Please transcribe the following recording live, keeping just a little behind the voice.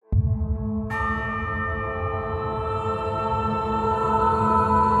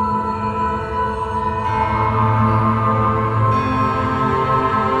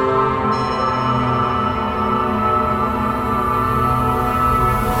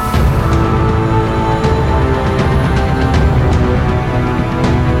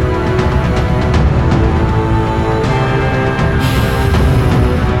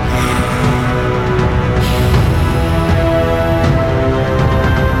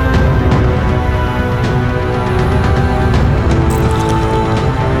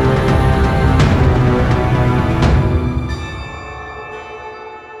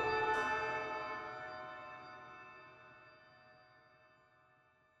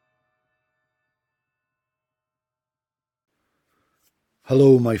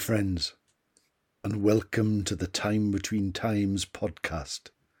Hello, my friends, and welcome to the Time Between Times podcast.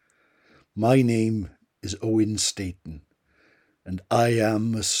 My name is Owen Staten, and I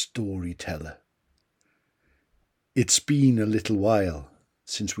am a storyteller. It's been a little while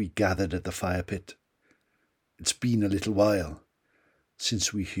since we gathered at the fire pit. It's been a little while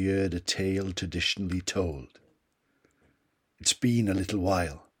since we heard a tale traditionally told. It's been a little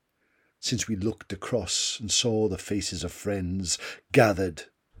while since we looked across and saw the faces of friends gathered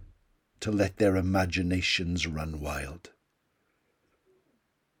to let their imaginations run wild.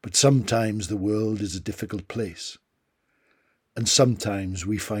 But sometimes the world is a difficult place, and sometimes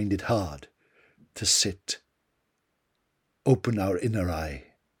we find it hard to sit, open our inner eye,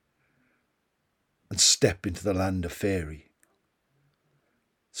 and step into the land of fairy.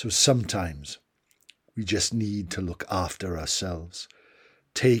 So sometimes we just need to look after ourselves,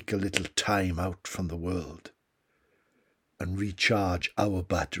 take a little time out from the world, and recharge our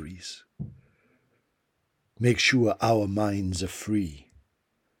batteries. Make sure our minds are free.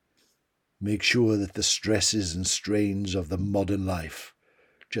 Make sure that the stresses and strains of the modern life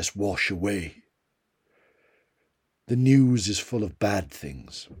just wash away. The news is full of bad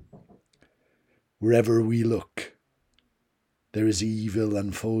things. Wherever we look, there is evil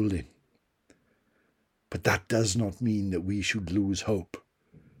unfolding. But that does not mean that we should lose hope.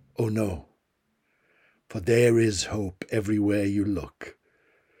 Oh no, for there is hope everywhere you look.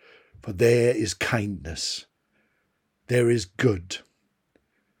 For there is kindness, there is good,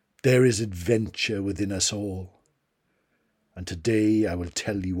 there is adventure within us all. And today I will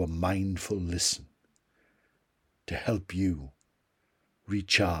tell you a mindful listen to help you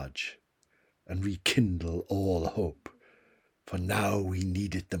recharge and rekindle all hope, for now we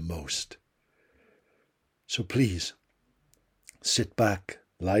need it the most. So please, sit back,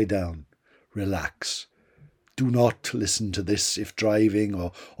 lie down, relax. Do not listen to this if driving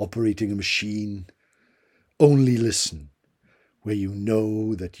or operating a machine. Only listen where you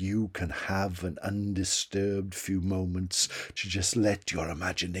know that you can have an undisturbed few moments to just let your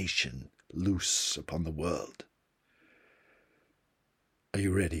imagination loose upon the world. Are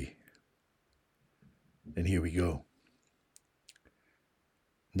you ready? Then here we go.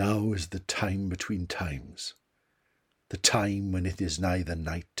 Now is the time between times, the time when it is neither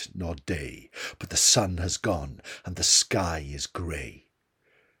night nor day, but the sun has gone and the sky is grey.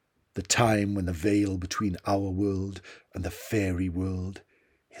 The time when the veil between our world and the fairy world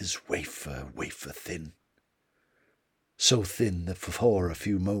is wafer thin. So thin that for a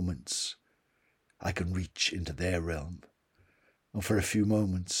few moments I can reach into their realm, and for a few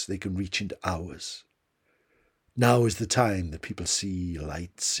moments they can reach into ours. Now is the time that people see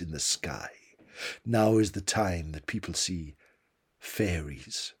lights in the sky. Now is the time that people see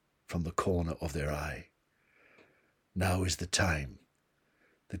fairies from the corner of their eye. Now is the time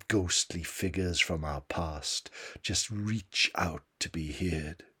that ghostly figures from our past just reach out to be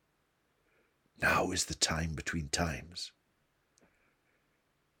heard. Now is the time between times.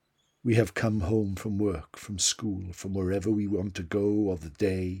 We have come home from work, from school, from wherever we want to go of the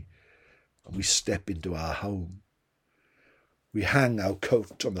day, and we step into our home. We hang our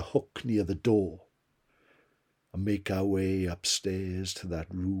coat on the hook near the door and make our way upstairs to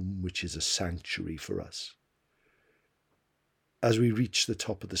that room which is a sanctuary for us. As we reach the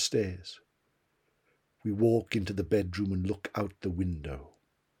top of the stairs, we walk into the bedroom and look out the window.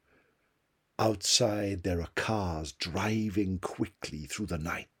 Outside there are cars driving quickly through the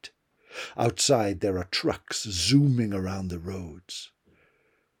night. Outside there are trucks zooming around the roads.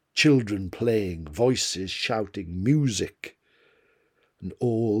 Children playing, voices shouting, music, and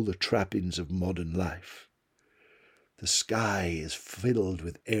all the trappings of modern life. The sky is filled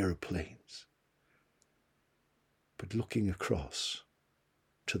with airplanes. But looking across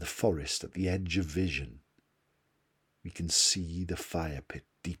to the forest at the edge of vision, we can see the fire pit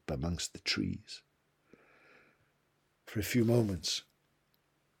deep amongst the trees. For a few moments,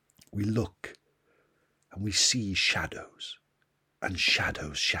 we look and we see shadows and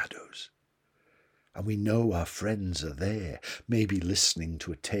shadows. And we know our friends are there, maybe listening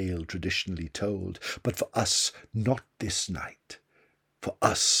to a tale traditionally told. But for us, not this night. For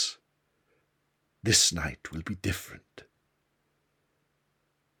us, this night will be different.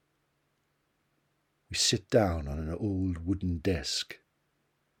 We sit down on an old wooden desk,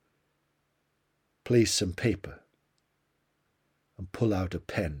 place some paper, and pull out a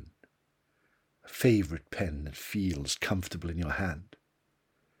pen, a favourite pen that feels comfortable in your hand.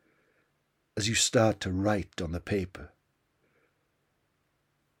 As you start to write on the paper,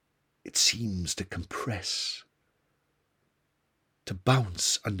 it seems to compress, to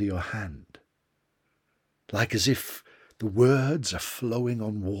bounce under your hand, like as if The words are flowing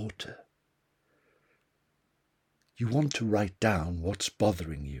on water. You want to write down what's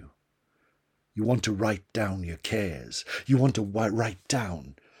bothering you. You want to write down your cares. You want to write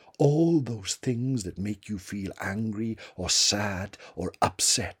down all those things that make you feel angry or sad or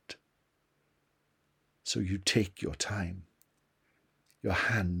upset. So you take your time, your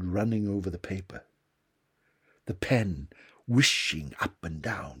hand running over the paper, the pen wishing up and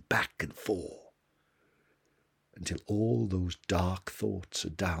down, back and forth, until all those dark thoughts are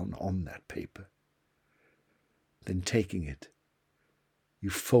down on that paper. Then taking it, you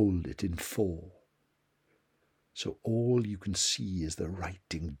fold it in four, so all you can see is the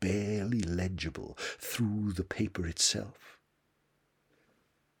writing barely legible through the paper itself.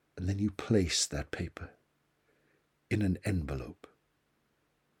 And then you place that paper in an envelope.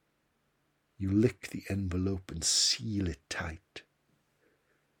 You lick the envelope and seal it tight.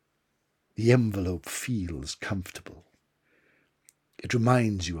 The envelope feels comfortable. It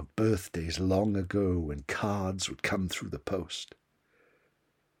reminds you of birthdays long ago when cards would come through the post.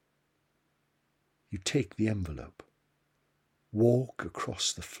 You take the envelope, walk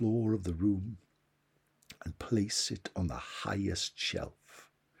across the floor of the room, and place it on the highest shelf.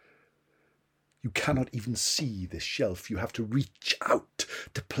 You cannot even see the shelf. You have to reach out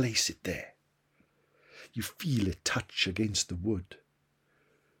to place it there. You feel it touch against the wood.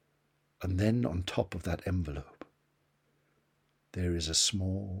 And then on top of that envelope, there is a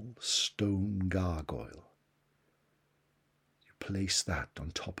small stone gargoyle. You place that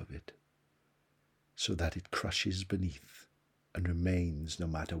on top of it so that it crushes beneath and remains no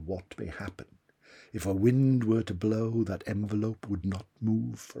matter what may happen. If a wind were to blow, that envelope would not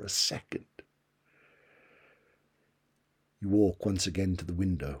move for a second. You walk once again to the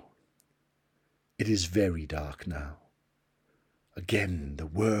window. It is very dark now. Again, the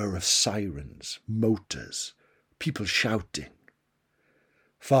whir of sirens, motors, people shouting.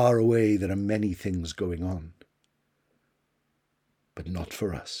 Far away there are many things going on. But not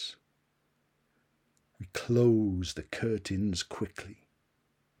for us. We close the curtains quickly.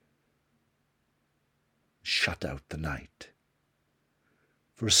 Shut out the night.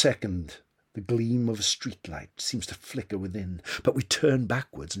 For a second, the gleam of a streetlight seems to flicker within, but we turn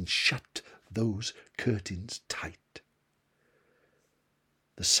backwards and shut those curtains tight.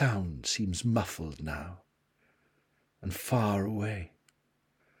 The sound seems muffled now and far away.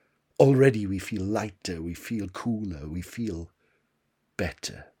 Already we feel lighter, we feel cooler, we feel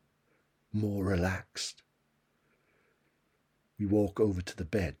better, more relaxed. We walk over to the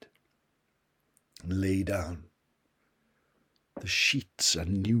bed and lay down. The sheets are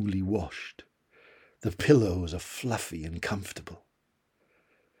newly washed. The pillows are fluffy and comfortable.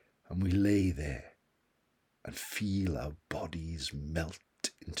 And we lay there and feel our bodies melt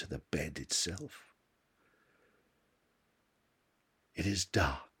into the bed itself. It is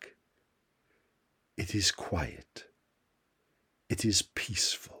dark. It is quiet. It is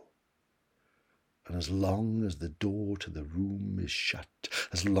peaceful. And as long as the door to the room is shut,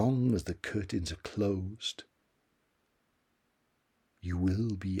 as long as the curtains are closed, you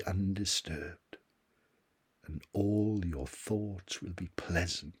will be undisturbed, and all your thoughts will be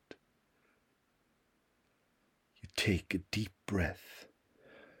pleasant. You take a deep breath.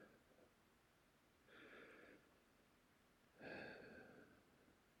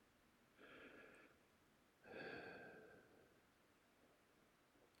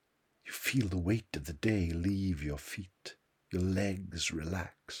 You feel the weight of the day leave your feet, your legs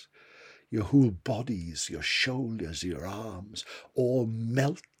relax, your whole bodies, your shoulders, your arms, all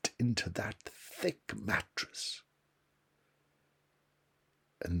melt into that thick mattress.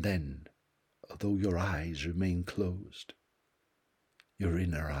 And then, although your eyes remain closed, your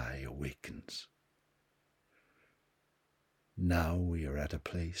inner eye awakens. Now we are at a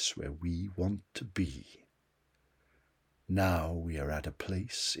place where we want to be. Now we are at a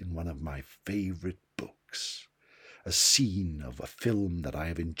place in one of my favourite books, a scene of a film that I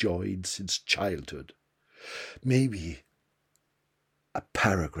have enjoyed since childhood. Maybe a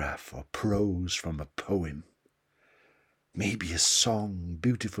paragraph or prose from a poem. Maybe a song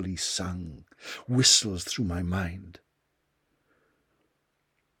beautifully sung whistles through my mind.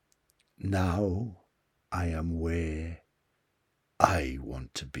 Now I am where I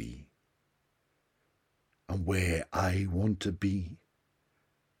want to be. And where I want to be,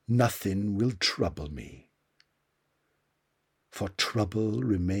 nothing will trouble me. For trouble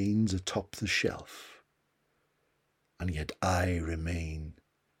remains atop the shelf, and yet I remain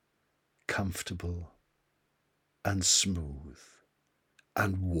comfortable and smooth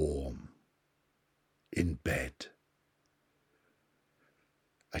and warm in bed.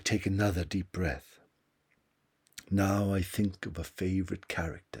 I take another deep breath. Now I think of a favourite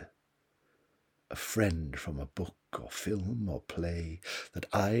character, a friend from a book or film or play that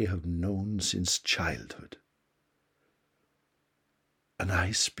I have known since childhood. And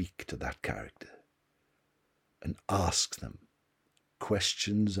I speak to that character and ask them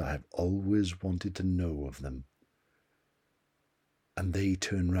questions I have always wanted to know of them. And they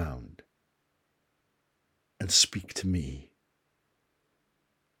turn round and speak to me,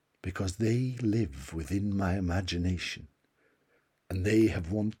 because they live within my imagination, and they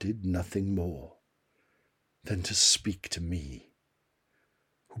have wanted nothing more than to speak to me,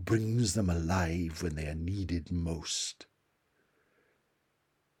 who brings them alive when they are needed most.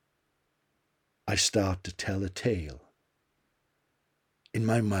 I start to tell a tale. In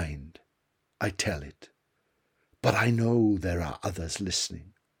my mind, I tell it, but I know there are others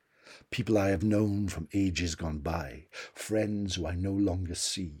listening, people I have known from ages gone by, friends who I no longer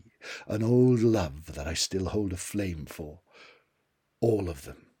see, an old love that I still hold a flame for. All of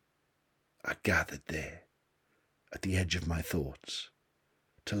them are gathered there, at the edge of my thoughts,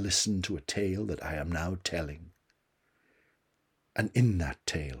 to listen to a tale that I am now telling. And in that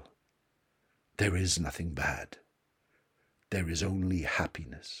tale, there is nothing bad. There is only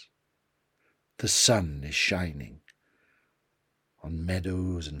happiness. The sun is shining on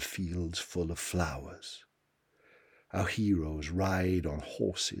meadows and fields full of flowers. Our heroes ride on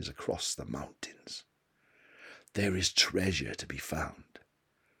horses across the mountains. There is treasure to be found.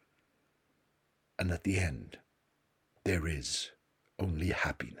 And at the end, there is only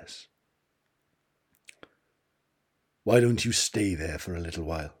happiness. Why don't you stay there for a little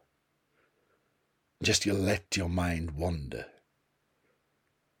while? Just you let your mind wander.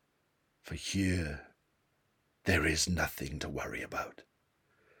 For here, there is nothing to worry about.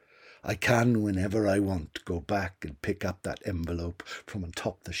 I can, whenever I want, go back and pick up that envelope from on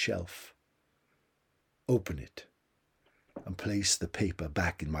top the shelf, open it, and place the paper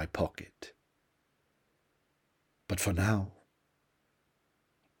back in my pocket. But for now,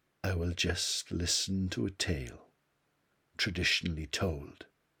 I will just listen to a tale traditionally told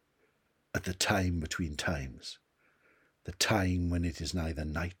at the time between times, the time when it is neither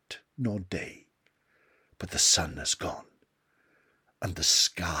night nor day, but the sun has gone and the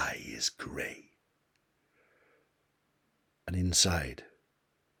sky is grey. And inside,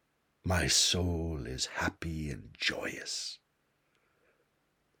 my soul is happy and joyous.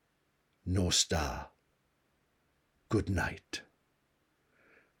 Nostar, good night.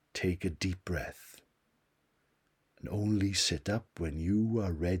 Take a deep breath and only sit up when you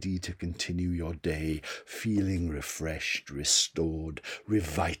are ready to continue your day, feeling refreshed, restored,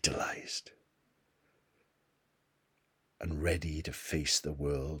 revitalized, and ready to face the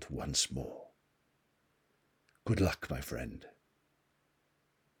world once more. Good luck, my friend,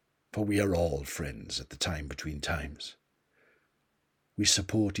 for we are all friends at the time between times. We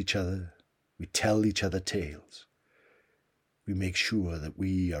support each other, we tell each other tales, we make sure that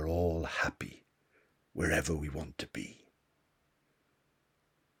we are all happy wherever we want to be.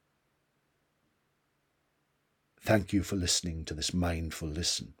 Thank you for listening to this mindful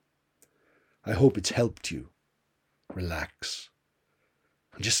listen. I hope it's helped you relax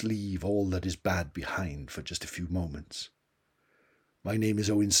and just leave all that is bad behind for just a few moments. My name is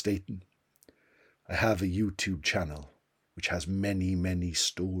Owen Staten. I have a YouTube channel which has many, many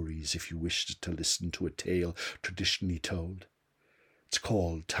stories if you wish to listen to a tale traditionally told. It's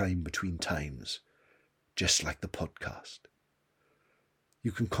called Time Between Times, just like the podcast.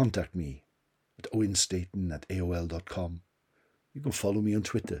 You can contact me at owenstaten@aol.com. You can follow me on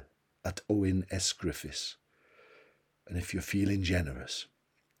Twitter at Owen S. Griffiths. And if you're feeling generous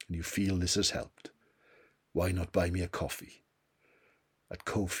and you feel this has helped, why not buy me a coffee at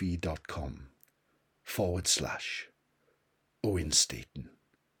ko-fi.com/Owen Staten.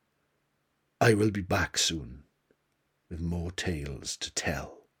 I will be back soon with more tales to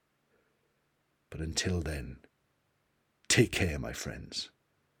tell. But until then, take care, my friends.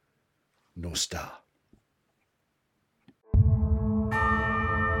 Nostar.